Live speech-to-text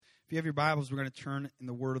If you have your Bibles, we're going to turn in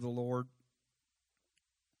the Word of the Lord.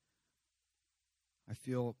 I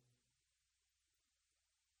feel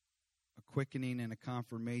a quickening and a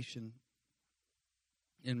confirmation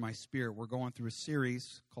in my spirit. We're going through a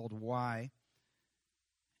series called Why.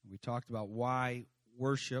 We talked about why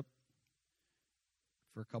worship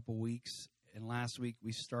for a couple weeks. And last week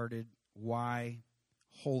we started why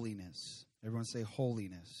holiness. Everyone say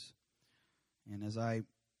holiness. And as I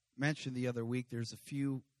mentioned the other week, there's a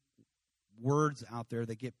few words out there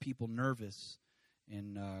that get people nervous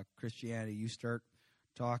in Christianity. You start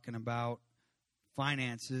talking about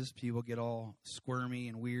finances, people get all squirmy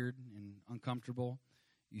and weird and uncomfortable.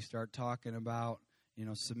 You start talking about,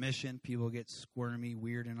 submission, people get squirmy,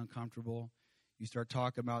 weird, and uncomfortable. You start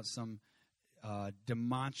talking about some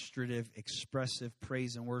demonstrative, expressive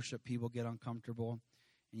praise and worship, people get uncomfortable.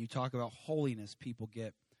 And you talk about holiness, people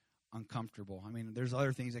get uncomfortable. I mean, there's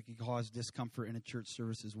other things that can cause discomfort in a church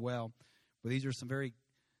service as well. But these are some very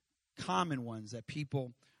common ones that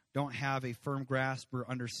people don't have a firm grasp or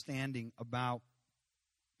understanding about.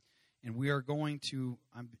 And we are going to,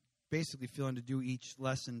 I'm basically feeling to do each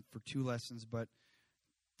lesson for 2 lessons, but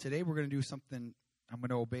today we're going to do something, I'm going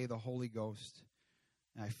to obey the Holy Ghost.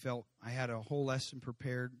 And I felt I had a whole lesson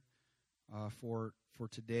prepared for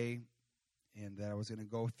today, and that I was going to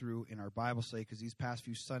go through in our Bible study, because these past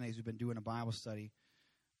few Sundays we've been doing a Bible study.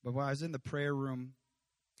 But when I was in the prayer room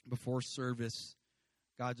before service,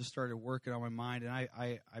 God just started working on my mind, and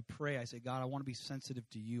I pray, I say, God, I want to be sensitive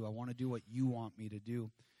to you. I want to do what you want me to do.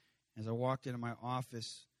 As I walked into my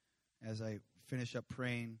office, as I finished up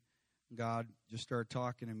praying, God just started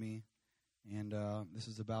talking to me, and this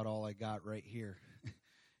is about all I got right here,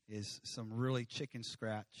 is some really chicken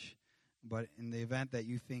scratch. But in the event that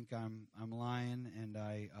you think I'm lying and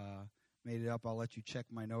I made it up, I'll let you check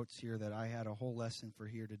my notes here that I had a whole lesson for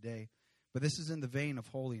here today. But this is in the vein of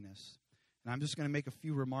holiness. And I'm just going to make a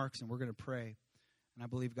few remarks, and we're going to pray. And I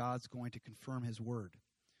believe God's going to confirm His word.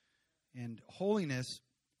 And holiness,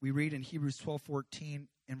 we read in Hebrews 12:14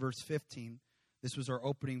 and verse 15. This was our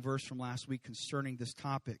opening verse from last week concerning this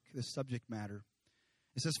topic, this subject matter.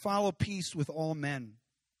 It says, "Follow peace with all men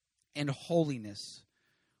and holiness,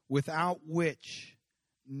 without which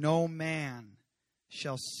no man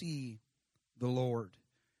shall see the Lord."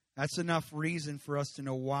 That's enough reason for us to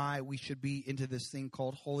know why we should be into this thing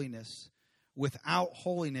called holiness. Without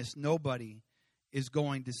holiness, nobody is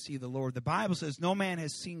going to see the Lord. The Bible says no man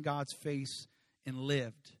has seen God's face and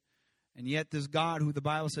lived. And yet this God, who the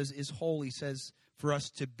Bible says is holy, says for us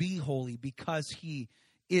to be holy because He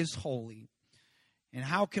is holy. And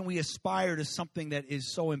how can we aspire to something that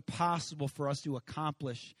is so impossible for us to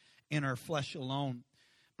accomplish in our flesh alone?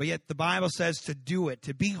 But yet the Bible says to do it,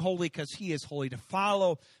 to be holy because He is holy, to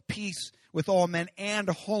follow peace with all men and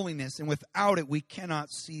holiness. And without it, we cannot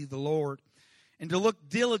see the Lord. And to look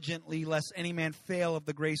diligently, lest any man fail of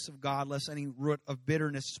the grace of God, lest any root of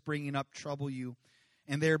bitterness springing up trouble you.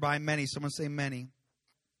 And thereby many, someone say many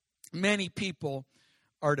people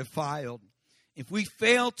are defiled. If we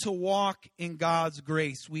fail to walk in God's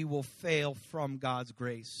grace, we will fail from God's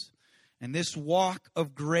grace. And this walk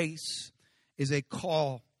of grace is a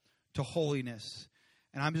call to holiness.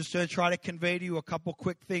 And I'm just going to try to convey to you a couple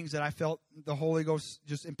quick things that I felt the Holy Ghost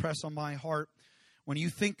just impress on my heart. When you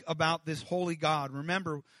think about this holy God,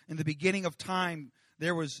 remember in the beginning of time,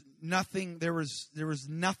 there was nothing, there was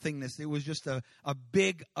nothingness. It was just a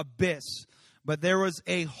big abyss. But there was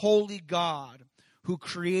a holy God who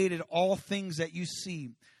created all things that you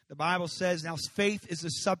see. The Bible says, now faith is the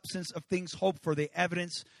substance of things hoped for, the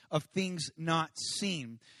evidence of things not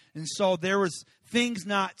seen. And so there was things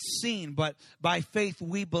not seen, but by faith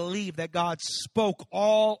we believe that God spoke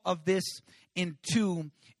all of this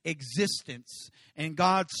into existence. And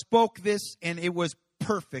God spoke this and it was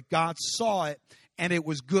perfect. God saw it and it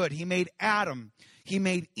was good. He made Adam, He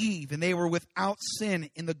made Eve, and they were without sin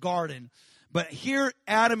in the garden. But here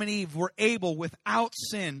Adam and Eve were able, without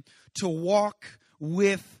sin, to walk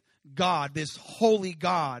with God, this holy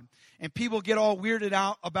God. And people get all weirded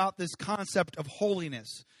out about this concept of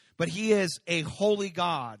holiness. But He is a holy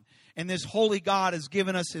God. And this holy God has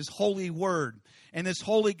given us His holy word. And this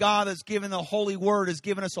holy God that's given the holy word has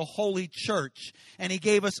given us a holy church. And He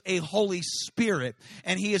gave us a Holy Spirit.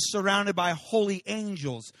 And He is surrounded by holy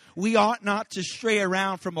angels. We ought not to stray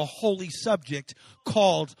around from a holy subject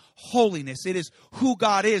called holiness. It is who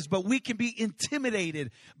God is. But we can be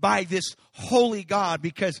intimidated by this holy God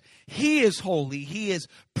because He is holy. He is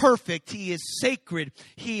perfect. He is sacred.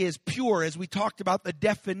 He is pure. As we talked about the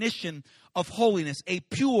definition of holiness, a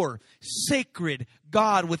pure, sacred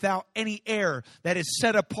God without any error, that is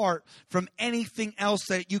set apart from anything else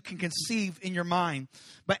that you can conceive in your mind.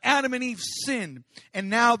 But Adam and Eve sinned, and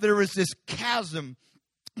now there is this chasm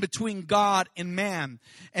between God and man.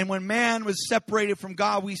 And when man was separated from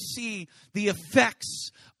God, we see the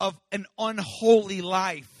effects of an unholy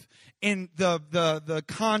life in the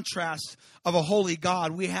contrast of a holy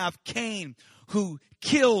God. We have Cain, who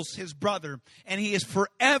kills his brother, and he is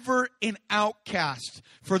forever an outcast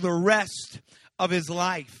for the rest of his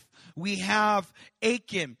life. We have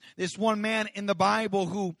Achan, this one man in the Bible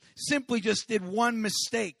who simply just did one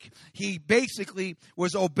mistake. He basically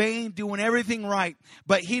was obeying, doing everything right,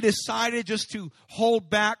 but he decided just to hold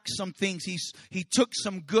back some things. He took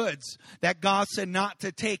some goods that God said not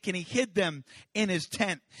to take, and he hid them in his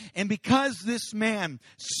tent. And because this man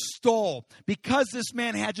stole, because this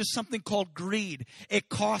man had just something called greed, it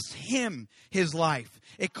cost him his life.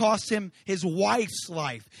 It cost him his wife's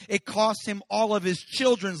life. It cost him all of his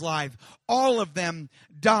children's life. All of them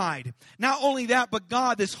died. Not only that, but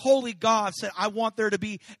God, this holy God, said, I want there to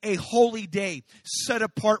be a holy day set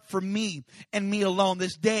apart for me and me alone.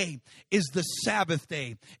 This day is the Sabbath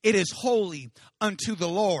day. It is holy unto the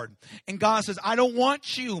Lord. And God says, I don't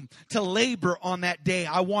want you to labor on that day.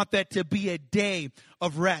 I want that to be a day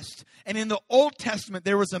of rest. And in the Old Testament,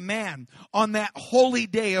 there was a man on that holy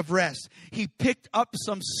day of rest. He picked up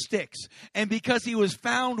some sticks, and because he was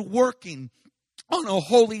found working on a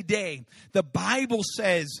holy day, the Bible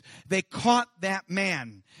says they caught that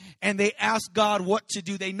man and they asked God what to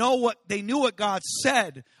do. They knew what God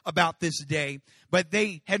said about this day, but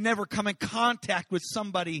they had never come in contact with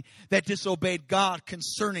somebody that disobeyed God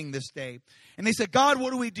concerning this day. And they said, God,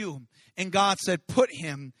 what do we do? And God said, put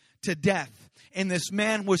him to death. And this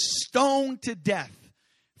man was stoned to death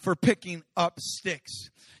for picking up sticks.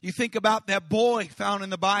 You think about that boy found in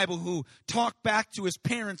the Bible who talked back to his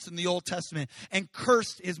parents in the Old Testament and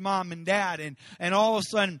cursed his mom and dad. And all of a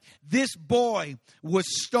sudden, this boy was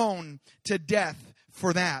stoned to death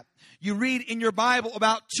for that. You read in your Bible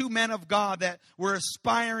about two men of God that were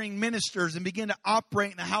aspiring ministers and began to operate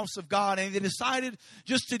in the house of God. And they decided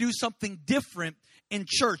just to do something different in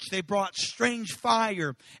church. They brought strange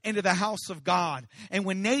fire into the house of God. And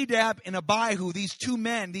when Nadab and Abihu, these two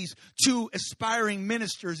men, these two aspiring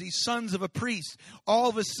ministers, these sons of a priest, all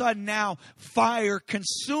of a sudden now fire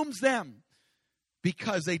consumes them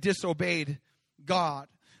because they disobeyed God.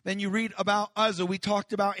 Then you read about Uzzah. We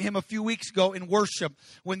talked about him a few weeks ago in worship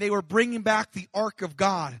when they were bringing back the ark of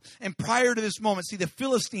God. And prior to this moment, see, the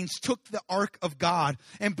Philistines took the ark of God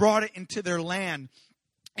and brought it into their land.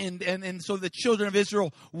 And so the children of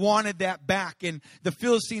Israel wanted that back. And the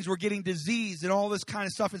Philistines were getting disease and all this kind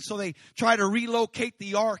of stuff. And so they tried to relocate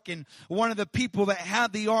the ark. And one of the people that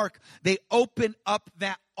had the ark, they opened up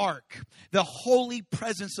that ark, the holy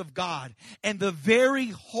presence of God. And the very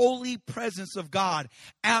holy presence of God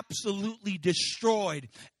absolutely destroyed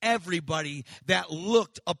everybody that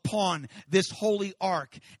looked upon this holy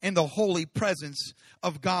ark and the holy presence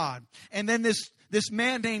of God. And then this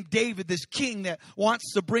man named David, this king that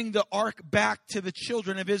wants to bring the ark back to the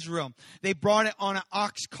children of Israel. They brought it on an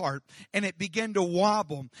ox cart and it began to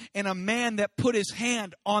wobble. And a man that put his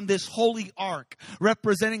hand on this holy ark,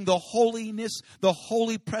 representing the holiness, the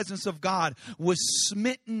holy presence of God, was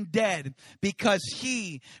smitten dead because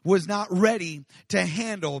he was not ready to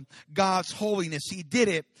handle God's holiness. He did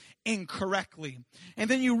it incorrectly. And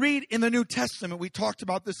then you read in the New Testament, we talked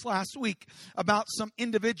about this last week, about some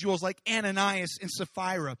individuals like Ananias and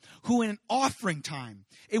Sapphira, who in an offering time,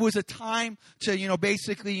 it was a time to,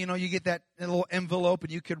 basically, you get that little envelope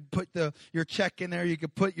and you could put your check in there, you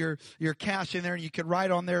could put your cash in there, and you could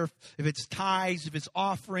write on there if it's tithes, if it's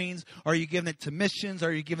offerings, are you giving it to missions,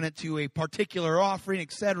 are you giving it to a particular offering,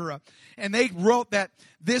 etc. And they wrote that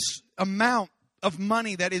this amount of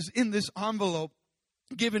money that is in this envelope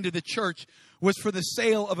given to the church was for the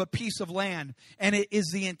sale of a piece of land. And it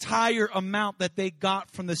is the entire amount that they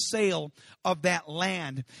got from the sale of that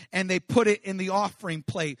land. And they put it in the offering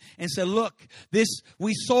plate and said, look,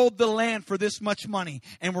 we sold the land for this much money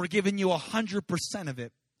and we're giving you 100% of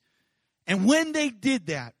it. And when they did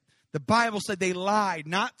that, the Bible said they lied,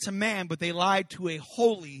 not to man, but they lied to a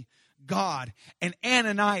holy God. And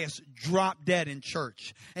Ananias dropped dead in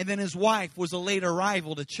church. And then his wife was a late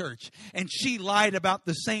arrival to church. And she lied about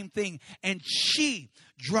the same thing. And she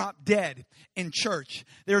drop dead in church.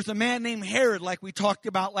 There's a man named Herod, like we talked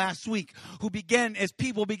about last week, who began, as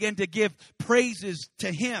people began to give praises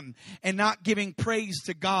to him and not giving praise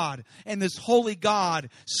to God. And this holy God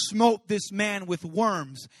smote this man with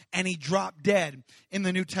worms, and he dropped dead in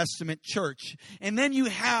the New Testament church. And then you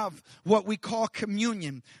have what we call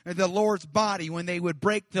communion, the Lord's body, when they would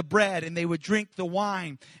break the bread and they would drink the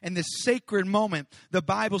wine. And this sacred moment, the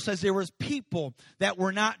Bible says there was people that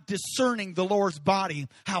were not discerning the Lord's body,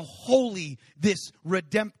 how holy this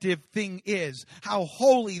redemptive thing is, how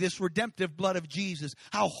holy this redemptive blood of Jesus,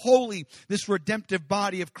 how holy this redemptive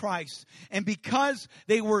body of Christ. And because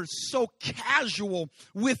they were so casual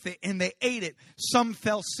with it and they ate it, some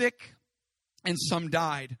fell sick and some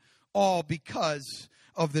died, all because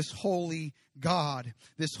of this holy God,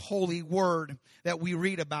 this holy word that we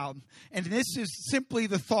read about. And this is simply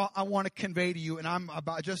the thought I want to convey to you, and I'm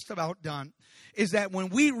just about done, is that when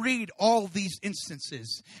we read all these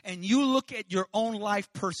instances and you look at your own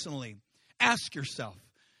life personally, ask yourself,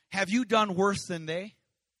 have you done worse than they?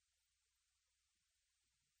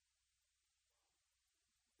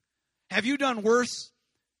 Have you done worse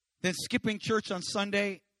than skipping church on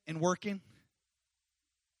Sunday and working?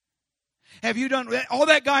 Have you done, all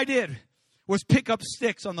that guy did was pick up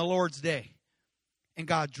sticks on the Lord's day, and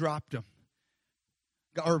God dropped them.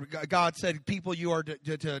 Or God said, people, you are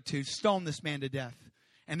to stone this man to death.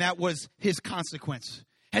 And that was his consequence.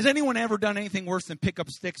 Has anyone ever done anything worse than pick up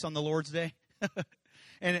sticks on the Lord's day?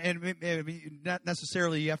 and not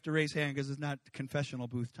necessarily you have to raise hand because it's not confessional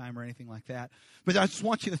booth time or anything like that. But I just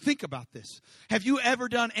want you to think about this. Have you ever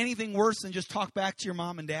done anything worse than just talk back to your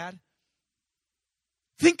mom and dad?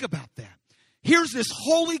 Think about that. Here's this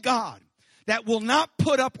holy God that will not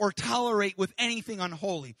put up or tolerate with anything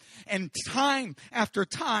unholy. And time after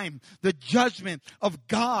time, the judgment of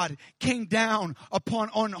God came down upon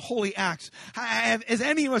unholy acts. Has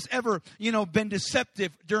any of us ever, been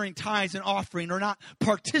deceptive during tithes and offering or not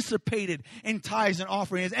participated in tithes and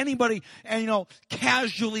offering? Has anybody,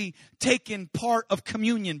 casually taken part of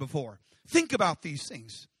communion before? Think about these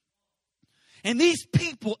things. And these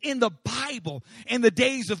people in the Bible, in the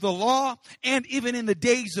days of the law and even in the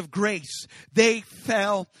days of grace, they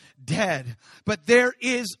fell dead. But there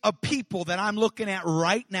is a people that I'm looking at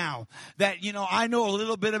right now that, I know a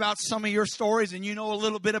little bit about some of your stories and you know a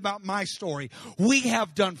little bit about my story. We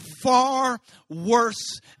have done far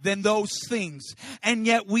worse than those things. And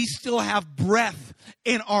yet we still have breath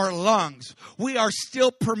in our lungs. We are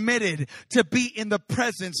still permitted to be in the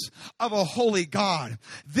presence of a holy God.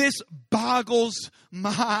 This boggles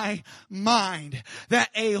my mind that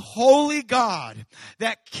a holy God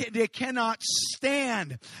that cannot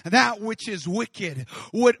stand that which is wicked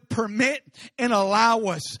would permit and allow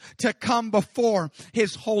us to come before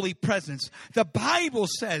his holy presence. The Bible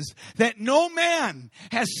says that no man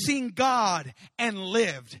has seen God and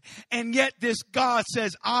lived. And yet this God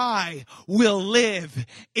says, I will live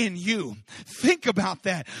in you. Think about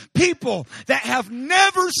that. People that have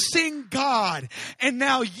never seen God, and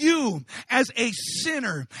now you as a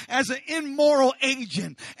sinner, as an immoral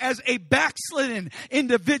agent, as a backslidden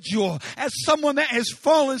individual, as someone that has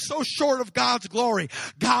fallen so short of God's glory,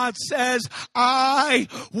 God says, I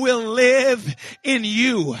will live in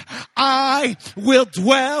you. I will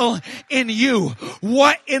dwell in you.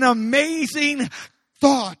 What an amazing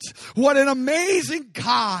thought. What an amazing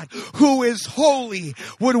God who is holy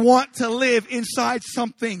would want to live inside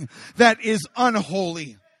something that is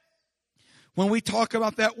unholy. When we talk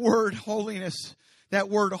about that word holiness, that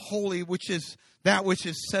word holy, which is that which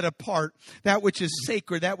is set apart, that which is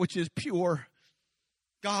sacred, that which is pure.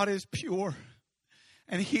 God is pure,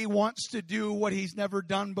 and he wants to do what he's never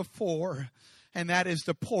done before, and that is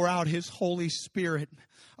to pour out his Holy Spirit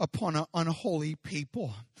upon an unholy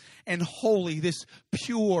people. And holy, this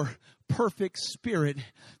pure, perfect Spirit.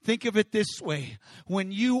 Think of it this way.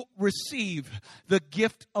 When you receive the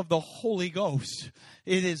gift of the Holy Ghost,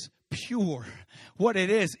 it is pure. What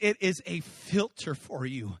it is a filter for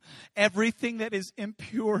you. Everything that is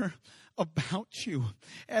impure about you,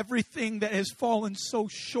 everything that has fallen so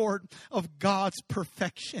short of God's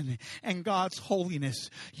perfection and God's holiness,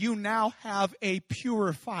 you now have a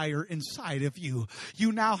purifier inside of you.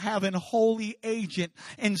 You now have an holy agent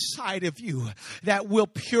inside of you that will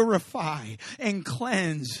purify and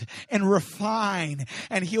cleanse and refine,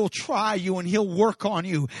 and he'll try you and he'll work on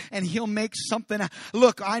you and he'll make something.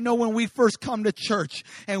 Look, I know when we first come to church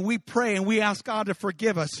and we pray and we ask God to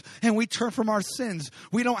forgive us and we turn from our sins,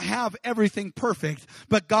 we don't have everything perfect,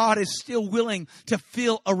 but God is still willing to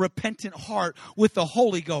fill a repentant heart with the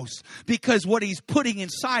Holy Ghost, because what he's putting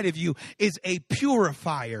inside of you is a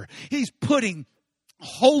purifier. He's putting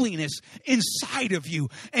holiness inside of you.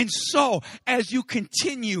 And so, as you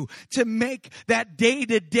continue to make that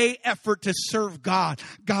day-to-day effort to serve God,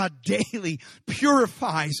 God daily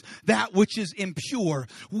purifies that which is impure.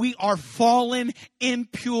 We are fallen,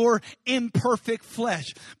 impure, imperfect flesh.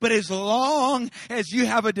 But as long as you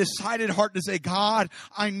have a decided heart to say, God,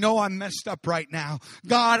 I know I'm messed up right now.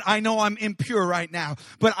 God, I know I'm impure right now,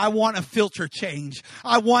 but I want a filter change.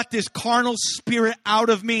 I want this carnal spirit out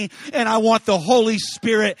of me, and I want the Holy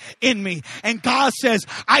Spirit in me. And God says,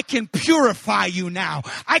 I can purify you now.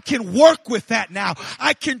 I can work with that now.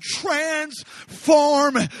 I can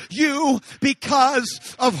transform you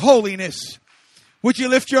because of holiness. Would you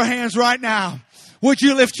lift your hands right now? Would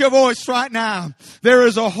you lift your voice right now? There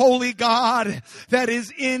is a holy God that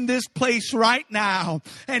is in this place right now.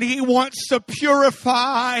 And He wants to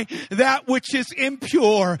purify that which is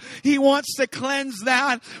impure. He wants to cleanse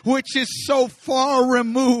that which is so far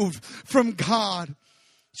removed from God.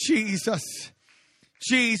 Jesus.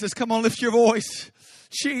 Jesus. Come on, lift your voice.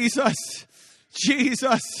 Jesus.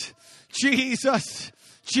 Jesus. Jesus.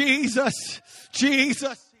 Jesus.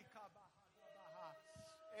 Jesus.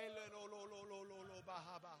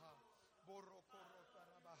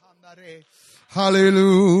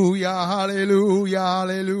 Hallelujah, hallelujah,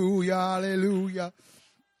 hallelujah, hallelujah.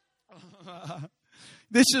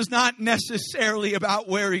 This is not necessarily about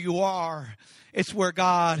where you are. It's where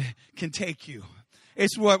God can take you.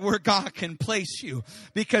 It's where God can place you.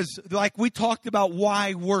 Because like we talked about,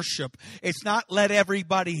 why worship? It's not let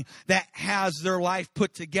everybody that has their life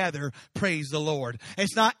put together praise the Lord.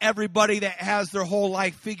 It's not everybody that has their whole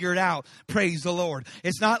life figured out praise the Lord.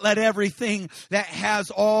 It's not let everything that has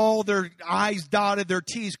all their I's dotted, their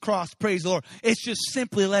T's crossed praise the Lord. It's just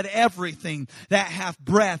simply let everything that hath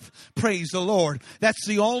breath praise the Lord. That's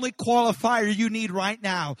the only qualifier you need right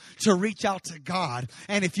now to reach out to God.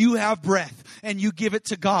 And if you have breath and you give it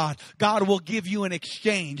to God, God will give you an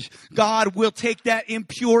exchange. God will take that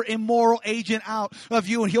impure, immoral agent out of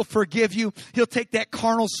you, and He'll forgive you. He'll take that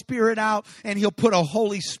carnal spirit out, and He'll put a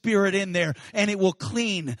Holy Spirit in there, and it will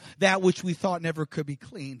clean that which we thought never could be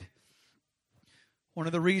cleaned. One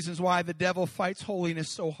of the reasons why the devil fights holiness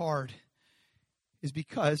so hard is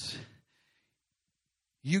because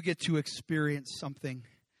you get to experience something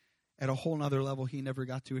at a whole nother level he never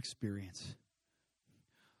got to experience.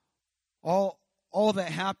 All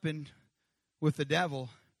that happened with the devil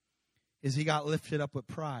is he got lifted up with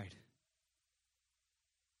pride.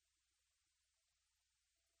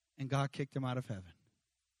 And God kicked him out of heaven.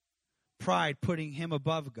 Pride putting him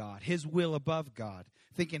above God, his will above God,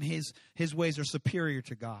 thinking his ways are superior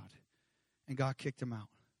to God. And God kicked him out.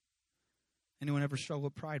 Anyone ever struggled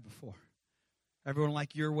with pride before? Everyone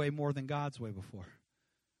like your way more than God's way before?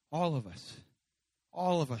 All of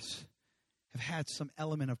us have had some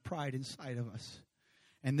element of pride inside of us.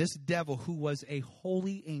 And this devil, who was a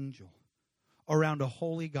holy angel around a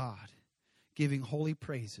holy God, giving holy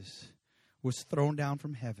praises, was thrown down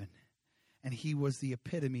from heaven. And he was the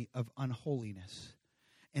epitome of unholiness.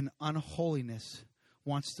 And unholiness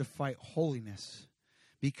wants to fight holiness,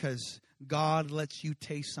 because God lets you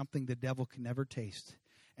taste something the devil can never taste,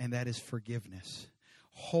 and that is forgiveness.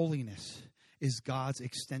 Holiness is God's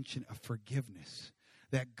extension of forgiveness.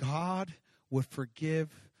 That God would forgive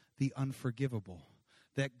the unforgivable.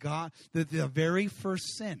 That God, the very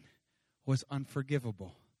first sin was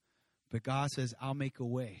unforgivable. But God says, I'll make a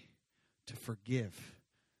way to forgive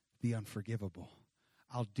the unforgivable.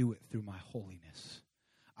 I'll do it through my holiness.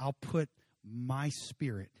 I'll put my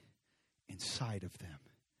spirit inside of them,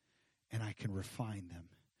 and I can refine them,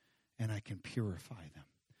 and I can purify them.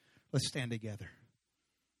 Let's stand together.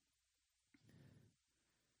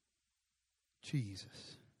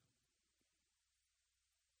 Jesus.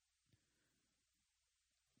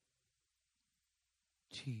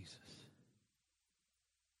 Jesus.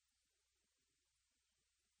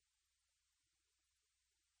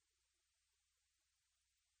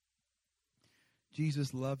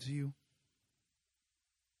 Jesus loves you.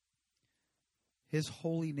 His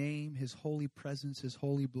holy name, His holy presence, His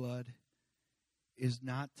holy blood is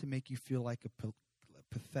not to make you feel like a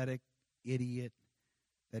pathetic idiot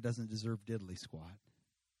that doesn't deserve diddly squat.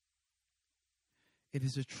 It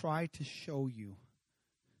is to try to show you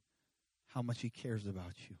how much He cares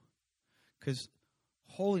about you. Because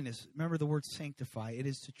holiness, remember the word sanctify, it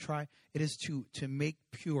is to make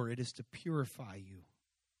pure, it is to purify you.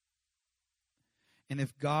 And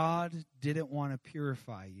if God didn't want to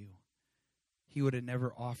purify you, He would have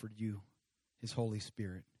never offered you His Holy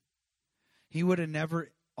Spirit. He would have never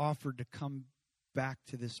offered to come back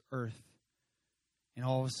to this earth and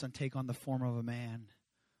all of a sudden take on the form of a man,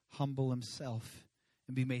 humble Himself,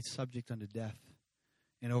 and be made subject unto death.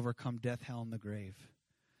 and overcome death, hell, and the grave.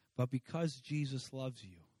 But because Jesus loves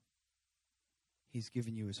you, He's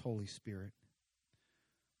given you His Holy Spirit.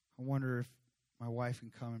 I wonder if my wife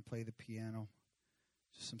can come and play the piano.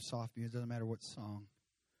 Just some soft music. It doesn't matter what song.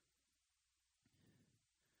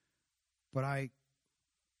 But I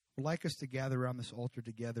would like us to gather around this altar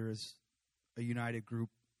together as a united group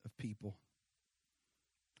of people,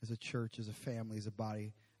 as a church, as a family, as a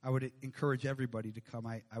body. I would encourage everybody to come.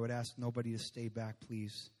 I would ask nobody to stay back,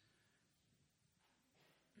 please.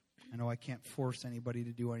 I know I can't force anybody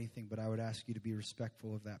to do anything, but I would ask you to be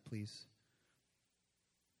respectful of that, please.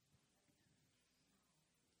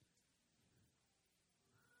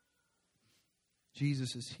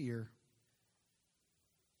 Jesus is here,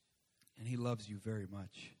 and He loves you very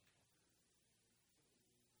much.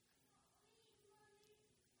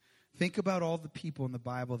 Think about all the people in the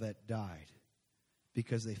Bible that died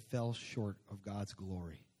because they fell short of God's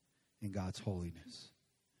glory and God's holiness.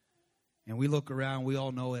 And we look around, we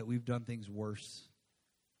all know that we've done things worse.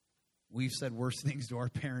 We've said worse things to our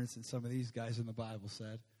parents than some of these guys in the Bible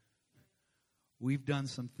said. We've done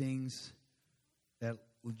some things that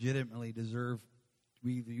legitimately deserve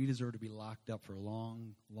to be locked up for a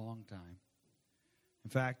long, long time. In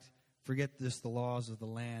fact, forget just the laws of the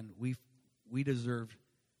land. We deserved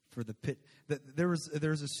for the pit. There was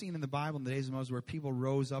a scene in the Bible in the days of Moses where people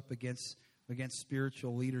rose up against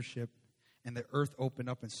spiritual leadership, and the earth opened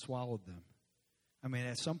up and swallowed them. I mean,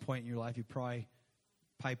 at some point in your life, you probably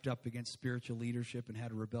piped up against spiritual leadership and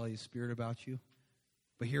had a rebellious spirit about you.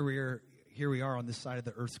 But here we are on this side of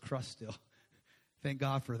the earth's crust still. Thank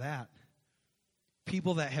God for that.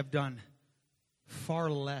 People that have done far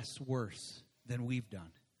less worse than we've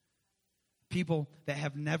done. People that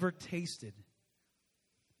have never tasted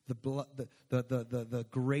the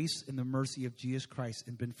grace and the mercy of Jesus Christ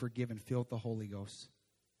and been forgiven, filled with the Holy Ghost.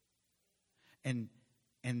 And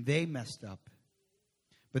they messed up.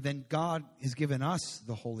 But then God has given us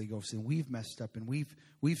the Holy Ghost, and we've messed up, and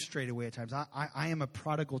we've strayed away at times. I am a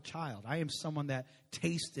prodigal child. I am someone that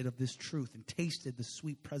tasted of this truth and tasted the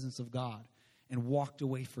sweet presence of God and walked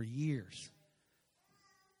away for years.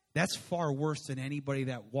 That's far worse than anybody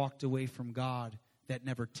that walked away from God that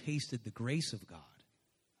never tasted the grace of God.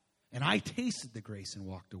 And I tasted the grace and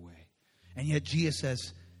walked away. And yet Jesus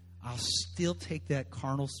says, I'll still take that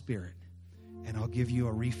carnal spirit and I'll give you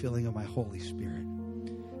a refilling of my Holy Spirit.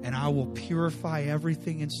 And I will purify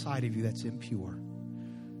everything inside of you that's impure.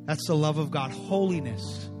 That's the love of God.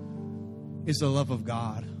 Holiness is the love of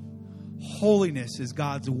God. Holiness is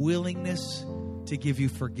God's willingness to give you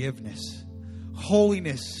forgiveness.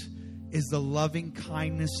 Holiness is the loving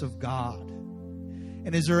kindness of God.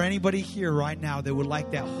 And is there anybody here right now that would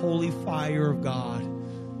like that holy fire of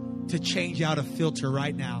God to change out a filter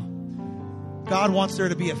right now? God wants there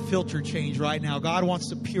to be a filter change right now. God wants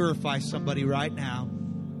to purify somebody right now.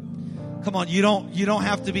 Come on, you don't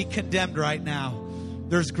have to be condemned right now.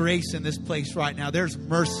 There's grace in this place right now. There's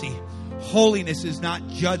mercy. Holiness is not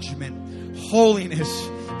judgment. Holiness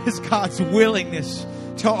is God's willingness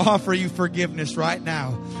to offer you forgiveness right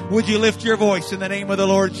now. Would you lift your voice in the name of the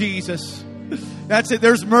Lord Jesus? That's it.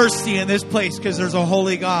 There's mercy in this place because there's a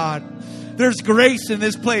holy God. There's grace in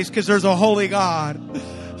this place because there's a holy God.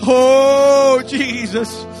 Oh,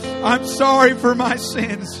 Jesus, I'm sorry for my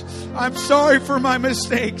sins. I'm sorry for my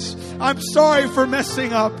mistakes. I'm sorry for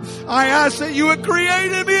messing up. I ask that you would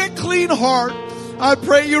create in me a clean heart. I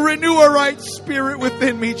pray you renew a right spirit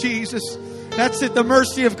within me, Jesus. That's it. The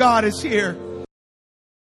mercy of God is here.